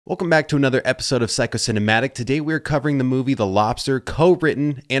Welcome back to another episode of Psychocinematic. Today we're covering the movie The Lobster,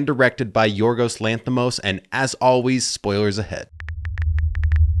 co-written and directed by Yorgos Lanthimos, and as always, spoilers ahead.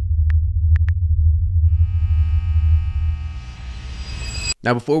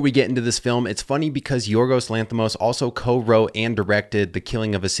 Now, before we get into this film, it's funny because Yorgos Lanthimos also co-wrote and directed The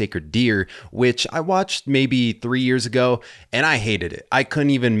Killing of a Sacred Deer, which I watched maybe 3 years ago, and I hated it. I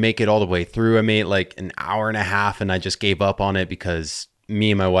couldn't even make it all the way through. I made like an hour and a half, and I just gave up on it because me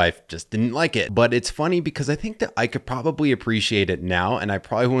and my wife just didn't like it. But it's funny because I think that I could probably appreciate it now, and I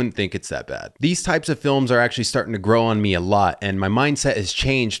probably wouldn't think it's that bad. These types of films are actually starting to grow on me a lot, and my mindset has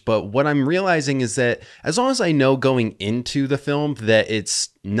changed. But what I'm realizing is that as long as I know going into the film that it's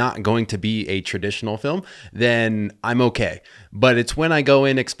not going to be a traditional film, then I'm okay. But it's when I go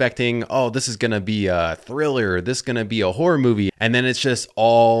in expecting, oh, this is going to be a thriller, this is going to be a horror movie, and then it's just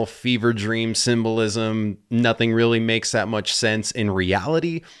all fever dream symbolism, nothing really makes that much sense in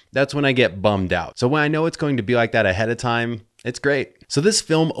reality, that's when I get bummed out. So when I know it's going to be like that ahead of time, it's great. So this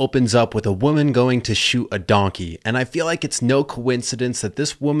film opens up with a woman going to shoot a donkey, and I feel like it's no coincidence that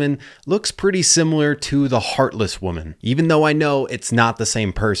this woman looks pretty similar to the Heartless woman, even though I know it's not the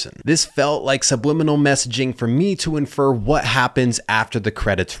same person. This felt like subliminal messaging for me to infer what happens after the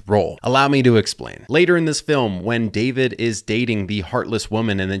credits roll. Allow me to explain. Later in this film, when David is dating the Heartless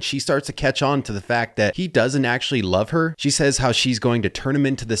woman and then she starts to catch on to the fact that he doesn't actually love her, she says how she's going to turn him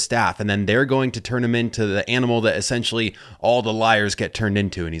into the staff, and then they're going to turn him into the animal that essentially all the liars get turned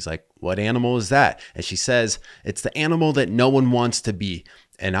into. And he's like, what animal is that? And she says, it's the animal that no one wants to be.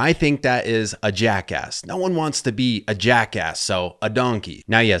 And I think that is a jackass. No one wants to be a jackass, so a donkey.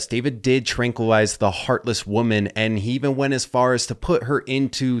 Now, yes, David did tranquilize the Heartless woman, and he even went as far as to put her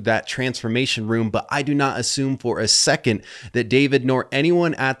into that transformation room, but I do not assume for a second that David nor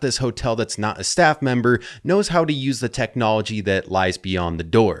anyone at this hotel that's not a staff member knows how to use the technology that lies beyond the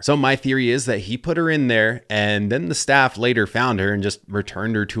door. So my theory is that he put her in there, and then the staff later found her and just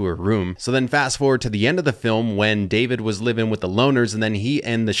returned her to her room. So then fast forward to the end of the film when David was living with the loners, and then he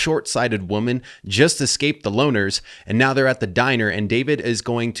and the short-sighted woman just escaped the loners, and now they're at the diner, and David is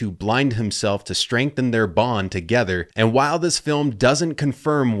going to blind himself to strengthen their bond together. And while this film doesn't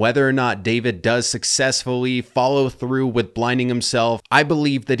confirm whether or not David does successfully follow through with blinding himself, I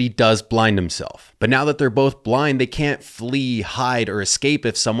believe that he does blind himself. But now that they're both blind, they can't flee, hide, or escape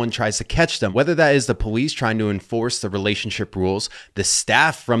if someone tries to catch them, whether that is the police trying to enforce the relationship rules, the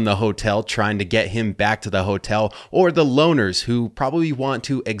staff from the hotel trying to get him back to the hotel, or the loners who probably want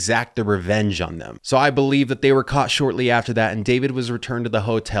to exact the revenge on them. So I believe that they were caught shortly after that, and David was returned to the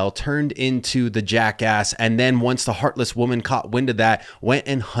hotel, turned into the jackass, and then once the Heartless woman caught wind of that, went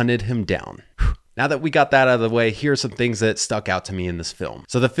and hunted him down. Now that we got that out of the way, here are some things that stuck out to me in this film.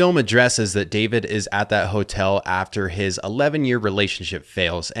 So the film addresses that David is at that hotel after his 11-year relationship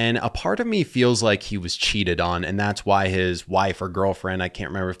fails, and a part of me feels like he was cheated on, and that's why his wife or girlfriend, I can't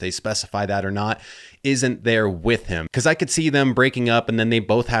remember if they specify that or not, isn't there with him. Because I could see them breaking up and then they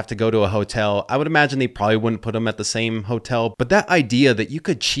both have to go to a hotel. I would imagine they probably wouldn't put them at the same hotel, but that idea that you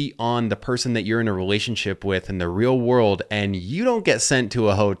could cheat on the person that you're in a relationship with in the real world and you don't get sent to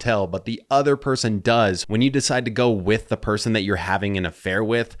a hotel, but the other person does when you decide to go with the person that you're having an affair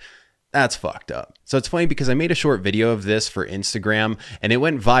with, that's fucked up. So it's funny because I made a short video of this for Instagram and it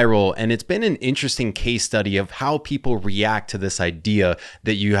went viral, and it's been an interesting case study of how people react to this idea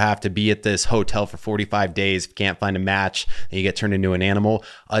that you have to be at this hotel for 45 days. If you can't find a match, and you get turned into an animal.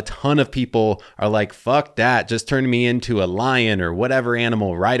 A ton of people are like, fuck that, just turn me into a lion or whatever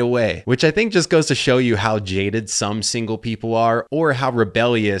animal right away. Which I think just goes to show you how jaded some single people are, or how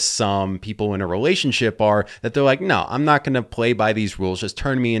rebellious some people in a relationship are, that they're like, no, I'm not gonna play by these rules, just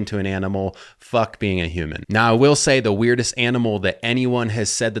turn me into an animal, fuck being a human. Now I will say the weirdest animal that anyone has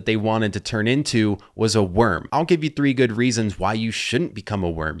said that they wanted to turn into was a worm. I'll give you 3 good reasons why you shouldn't become a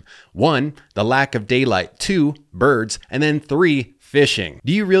worm. 1, the lack of daylight. 2, birds. And then 3, fishing.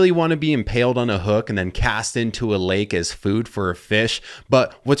 Do you really want to be impaled on a hook and then cast into a lake as food for a fish?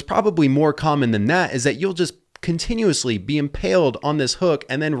 But what's probably more common than that is that you'll just continuously be impaled on this hook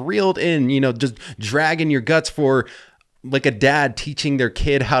and then reeled in, just dragging your guts for like a dad teaching their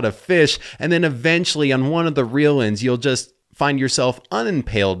kid how to fish, and then eventually on one of the reel-ins you'll just find yourself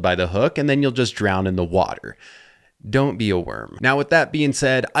unimpaled by the hook and then you'll just drown in the water. Don't be a worm. Now, with that being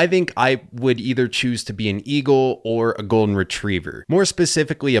said, I think I would either choose to be an eagle or a golden retriever. More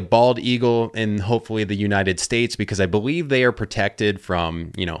specifically, a bald eagle in hopefully the United States, because I believe they are protected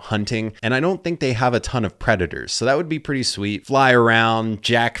from, hunting. And I don't think they have a ton of predators. So that would be pretty sweet. Fly around,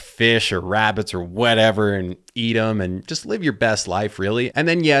 jack fish or rabbits or whatever, and eat them and just live your best life, really. And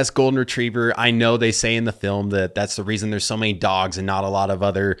then yes, golden retriever, I know they say in the film that that's the reason there's so many dogs and not a lot of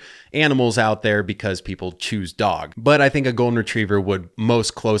other animals out there, because people choose dog. But I think a golden retriever would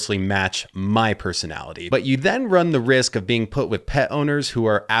most closely match my personality. But you then run the risk of being put with pet owners who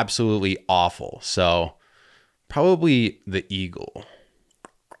are absolutely awful. So probably the eagle.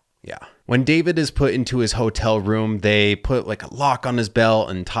 Yeah. When David is put into his hotel room, they put like a lock on his belt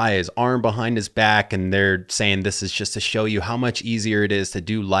and tie his arm behind his back. And they're saying this is just to show you how much easier it is to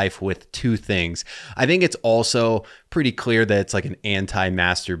do life with two things. I think it's also pretty clear that it's like an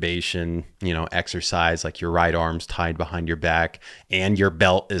anti-masturbation, exercise, like your right arm's tied behind your back and your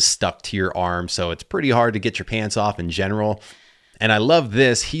belt is stuck to your arm. So it's pretty hard to get your pants off in general. And I love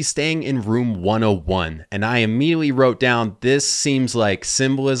this. He's staying in room 101. And I immediately wrote down, this seems like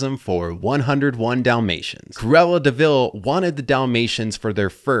symbolism for 101 Dalmatians. Cruella de Vil wanted the Dalmatians for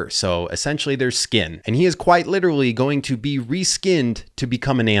their fur, so essentially their skin. And he is quite literally going to be reskinned to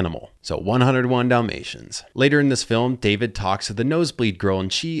become an animal. So 101 Dalmatians. Later in this film, David talks to the nosebleed girl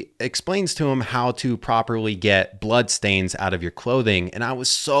and she explains to him how to properly get blood stains out of your clothing. And I was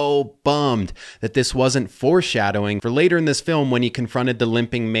so bummed that this wasn't foreshadowing for later in this film when he confronted the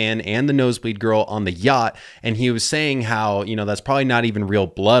limping man and the nosebleed girl on the yacht. And he was saying how, that's probably not even real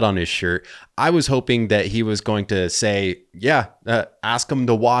blood on his shirt. I was hoping that he was going to say, ask him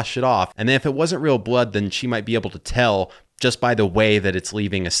to wash it off. And then if it wasn't real blood, then she might be able to tell just by the way that it's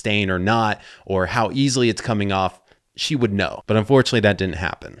leaving a stain or not, or how easily it's coming off. She would know. But unfortunately, that didn't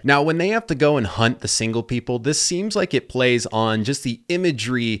happen. Now, when they have to go and hunt the single people, this seems like it plays on just the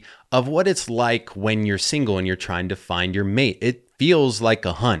imagery of what it's like when you're single and you're trying to find your mate. It feels like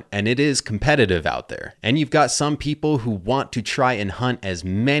a hunt, and it is competitive out there. And you've got some people who want to try and hunt as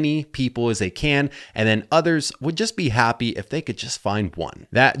many people as they can, and then others would just be happy if they could just find one.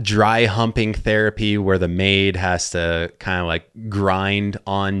 That dry humping therapy where the maid has to kind of like grind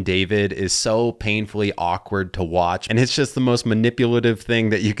on David is so painfully awkward to watch. And it's just the most manipulative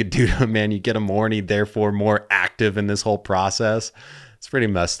thing that you could do to a man. You get him horny, therefore more active in this whole process. It's pretty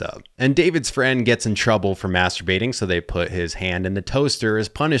messed up. And David's friend gets in trouble for masturbating, so they put his hand in the toaster as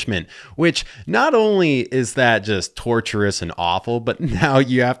punishment, which not only is that just torturous and awful, but now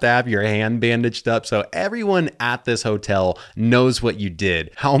you have to have your hand bandaged up. So everyone at this hotel knows what you did.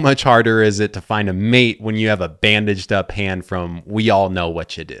 How much harder is it to find a mate when you have a bandaged up hand from we all know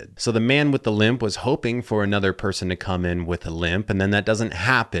what you did? So the man with the limp was hoping for another person to come in with a limp, and then that doesn't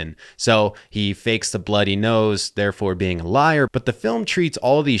happen. So he fakes the bloody nose, therefore being a liar. But the film treats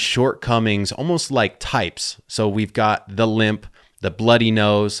all these shortcomings almost like types. So we've got the limp, the bloody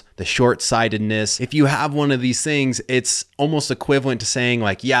nose, the short-sightedness. If you have one of these things, it's almost equivalent to saying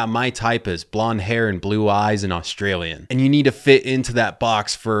like, yeah, my type is blonde hair and blue eyes and Australian. And you need to fit into that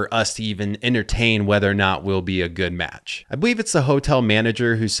box for us to even entertain whether or not we'll be a good match. I believe it's the hotel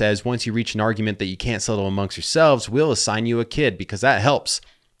manager who says once you reach an argument that you can't settle amongst yourselves, we'll assign you a kid because that helps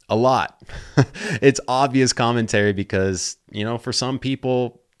a lot. It's obvious commentary because, for some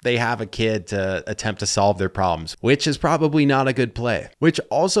people, they have a kid to attempt to solve their problems, which is probably not a good play. Which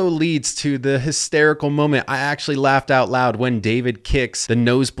also leads to the hysterical moment. I actually laughed out loud when David kicks the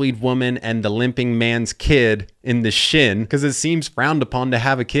nosebleed woman and the limping man's kid in the shin, because it seems frowned upon to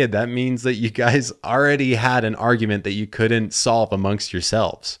have a kid. That means that you guys already had an argument that you couldn't solve amongst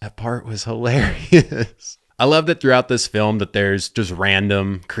yourselves. That part was hilarious. I love that throughout this film that there's just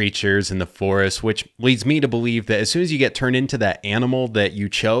random creatures in the forest, which leads me to believe that as soon as you get turned into that animal that you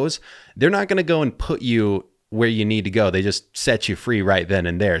chose, they're not going to go and put you where you need to go. They just set you free right then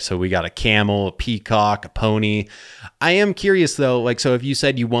and there. So we got a camel, a peacock, a pony. I am curious though, so if you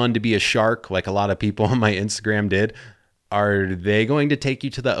said you wanted to be a shark, like a lot of people on my Instagram did, are they going to take you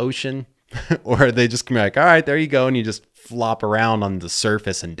to the ocean? Or are they just gonna be like, all right, there you go, and you just flop around on the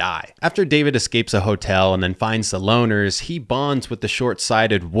surface and die? After David escapes a hotel and then finds the loners, he bonds with the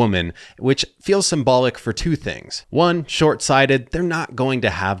short-sighted woman, which feels symbolic for two things. One, short-sighted, they're not going to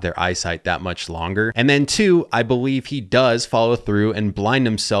have their eyesight that much longer. And then two, I believe he does follow through and blind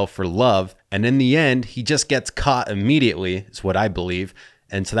himself for love. And in the end, he just gets caught immediately, is what I believe.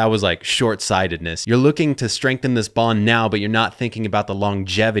 And so that was like short-sightedness. You're looking to strengthen this bond now, but you're not thinking about the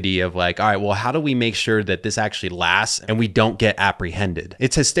longevity of like, all right, well, how do we make sure that this actually lasts and we don't get apprehended?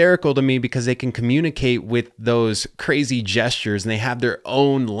 It's hysterical to me because they can communicate with those crazy gestures and they have their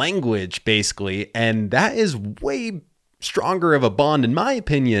own language basically. And that is way stronger of a bond, in my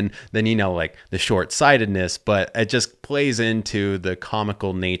opinion, than, like the short-sightedness, but it just plays into the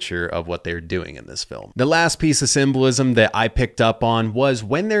comical nature of what they're doing in this film. The last piece of symbolism that I picked up on was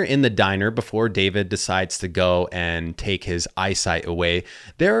when they're in the diner before David decides to go and take his eyesight away,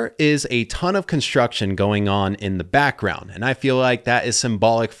 there is a ton of construction going on in the background, and I feel like that is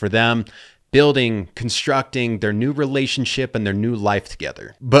symbolic for them building, constructing their new relationship and their new life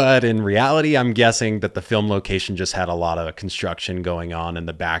together. But in reality, I'm guessing that the film location just had a lot of construction going on in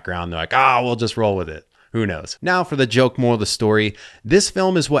the background. They're like, we'll just roll with it. Who knows? Now for the joke moral of the story. This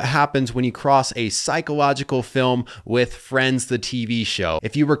film is what happens when you cross a psychological film with Friends, the TV show.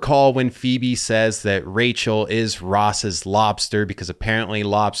 If you recall when Phoebe says that Rachel is Ross's lobster because apparently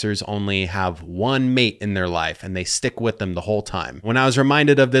lobsters only have one mate in their life and they stick with them the whole time. When I was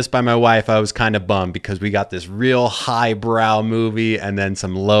reminded of this by my wife, I was kind of bummed because we got this real highbrow movie and then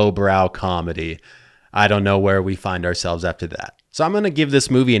some lowbrow comedy. I don't know where we find ourselves after that. So I'm going to give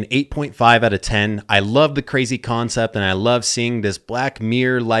this movie an 8.5 out of 10. I love the crazy concept and I love seeing this Black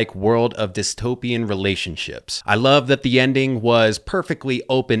Mirror-like world of dystopian relationships. I love that the ending was perfectly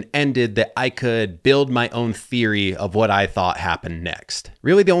open-ended, that I could build my own theory of what I thought happened next.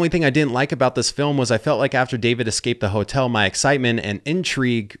 Really, the only thing I didn't like about this film was I felt like after David escaped the hotel, my excitement and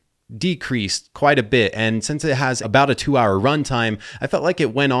intrigue decreased quite a bit, and since it has about a 2-hour runtime, I felt like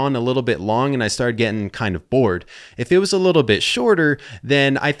it went on a little bit long and I started getting kind of bored. If it was a little bit shorter,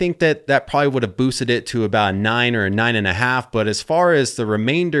 then I think that probably would have boosted it to about a 9 or a 9.5, but as far as the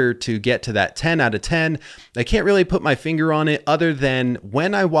remainder to get to that 10 out of 10, I can't really put my finger on it other than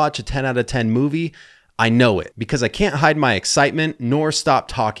when I watch a 10 out of 10 movie, I know it because I can't hide my excitement nor stop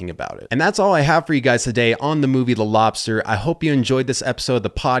talking about it. And that's all I have for you guys today on the movie The Lobster. I hope you enjoyed this episode of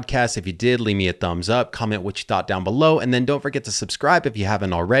the podcast. If you did, leave me a thumbs up, comment what you thought down below, and then don't forget to subscribe if you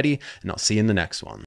haven't already, and I'll see you in the next one.